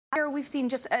We've seen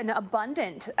just an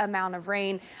abundant amount of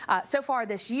rain so far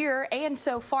this year and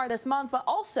so far this month, but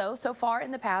also so far in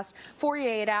the past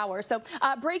 48 hours. So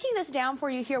breaking this down for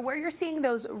you here, where you're seeing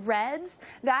those reds,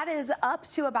 that is up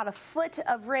to about a foot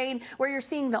of rain. Where you're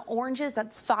seeing the oranges,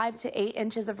 that's 5 to 8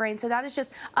 inches of rain. So that is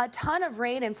just a ton of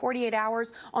rain in 48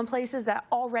 hours on places that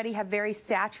already have very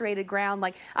saturated ground,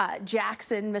 like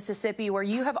Jackson, Mississippi, where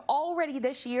you have already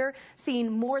this year seen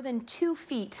more than 2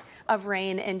 feet of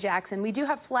rain in Jackson. We do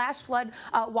have flash flood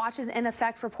watches in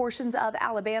effect for portions of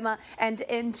Alabama and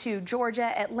into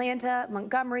Georgia, Atlanta,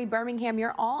 Montgomery, Birmingham.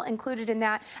 You're all included in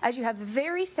that, as you have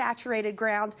very saturated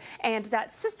ground, and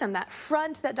that system, that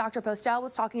front that Dr. Postel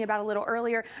was talking about a little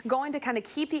earlier, going to kind of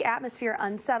keep the atmosphere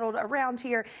unsettled around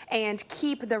here and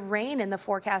keep the rain in the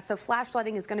forecast. So flash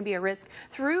flooding is going to be a risk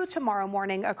through tomorrow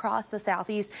morning across the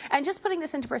southeast. And just putting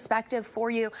this into perspective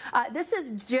for you, this is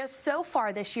just so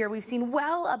far this year, we've seen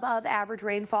well above average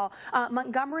rainfall.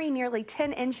 Montgomery nearly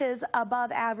 10 inches above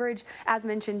average. As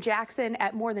mentioned, Jackson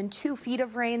at more than 2 feet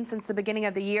of rain since the beginning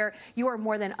of the year. You are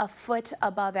more than a foot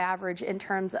above average in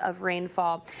terms of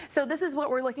rainfall. So this is what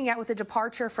we're looking at with a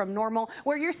departure from normal,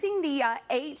 where you're seeing the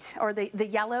 8 or the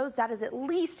yellows. That is at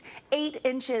least 8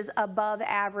 inches above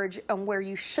average on where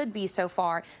you should be so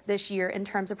far this year in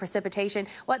terms of precipitation.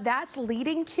 What that's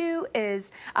leading to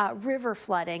is river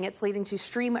flooding. It's leading to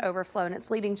stream overflow, and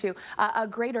it's leading to a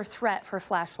greater threat for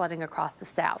flash flooding across the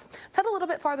south. Let's head a little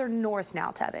bit farther north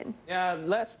now, Tevin. Yeah,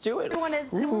 let's do it. Everyone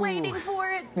is waiting for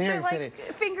it. They're like,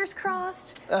 fingers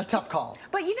crossed. A tough call.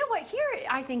 But you know what? Here,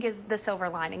 I think, is the silver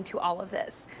lining to all of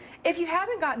this. If you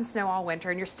haven't gotten snow all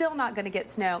winter and you're still not going to get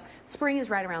snow, spring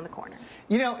is right around the corner.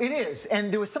 You know, it is.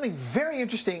 And there was something very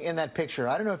interesting in that picture.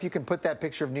 I don't know if you can put that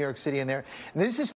picture of New York City in there. This is